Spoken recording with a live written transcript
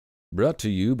Brought to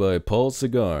you by Paul's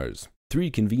Cigars.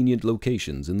 3 convenient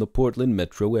locations in the Portland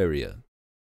metro area.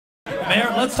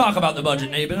 Mayor, let's talk about the budget.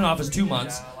 Now, you've been in office 2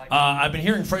 months. I've been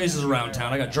hearing phrases around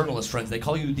town. I got journalist friends. They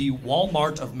call you the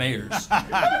Walmart of mayors.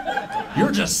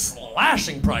 You're just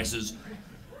slashing prices.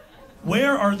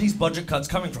 Where are these budget cuts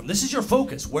coming from? This is your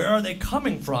focus. Where are they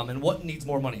coming from, and what needs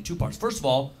more money? 2 parts. First of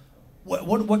all,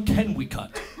 what can we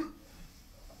cut?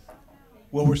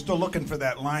 Well, we're still looking for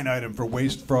that line item for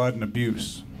waste, fraud, and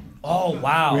abuse. Oh,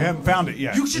 wow. We haven't found it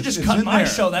yet. You should just cut my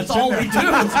show. That's all we do. It's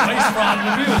waste, fraud,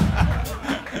 and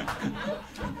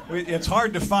abuse. It's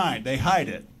hard to find. They hide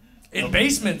it. In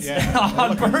basements,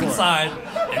 on Burnside,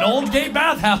 in old gay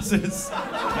bathhouses.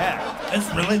 Yeah.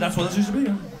 That's what this used to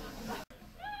be.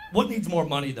 What needs more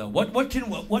money, though?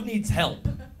 What needs help?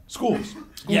 Schools.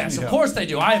 Yes, of course they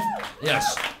do.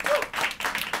 Yes.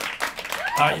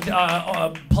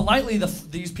 Politely,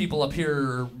 these people up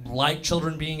here like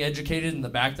children being educated. In the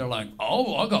back, they're like,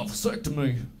 "Oh, I got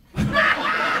vasectomy."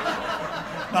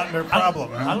 Not their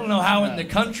problem. I don't know how in the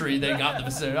country they got the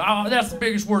vasectomy. Oh, that's the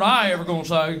biggest word I ever gonna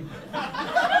say.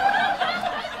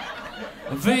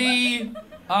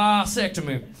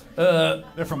 Vasectomy.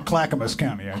 They're from Clackamas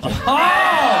County, I think.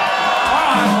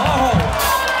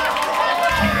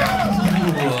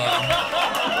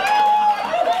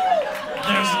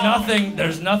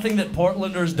 There's nothing that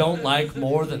Portlanders don't like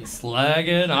more than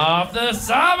slagging off the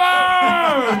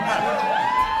suburbs!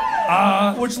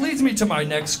 Which leads me to my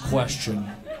next question.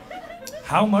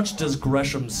 How much does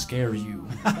Gresham scare you?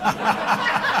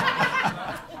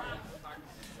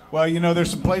 Well,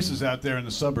 there's some places out there in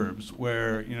the suburbs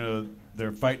where,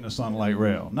 they're fighting us on light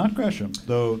rail. Not Gresham,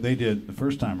 though they did the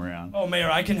first time around. Oh, Mayor,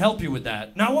 I can help you with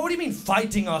that. Now, what do you mean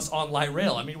fighting us on light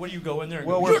rail? I mean, what do you go in there and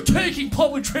well, go, you're taking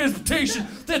public transportation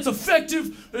that's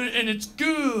effective and it's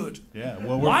good. Yeah,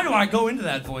 well, why do I go into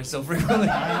that voice so frequently?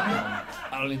 I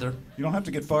don't either. You don't have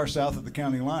to get far south of the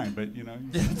county line, but,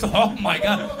 Oh, my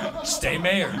God. Stay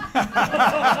mayor.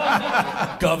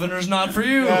 Governor's not for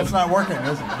you. Yeah, it's not working,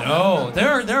 is it? No.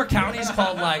 There are counties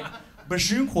called, like,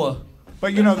 Bashunqua.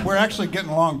 But, we're actually getting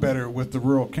along better with the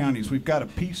rural counties. We've got a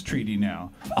peace treaty now.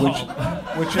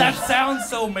 Which that sounds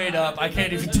so made up, I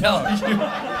can't even tell you.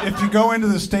 If you go into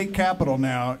the state capitol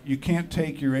now, you can't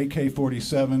take your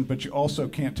AK-47, but you also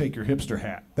can't take your hipster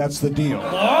hat. That's the deal.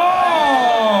 Whoa!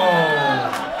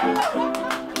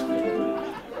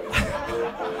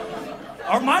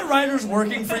 Are my writers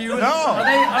working for you? No. Are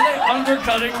they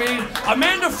undercutting me?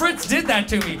 Amanda Fritz did that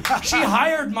to me. She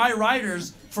hired my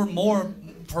writers for more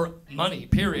money,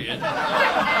 period.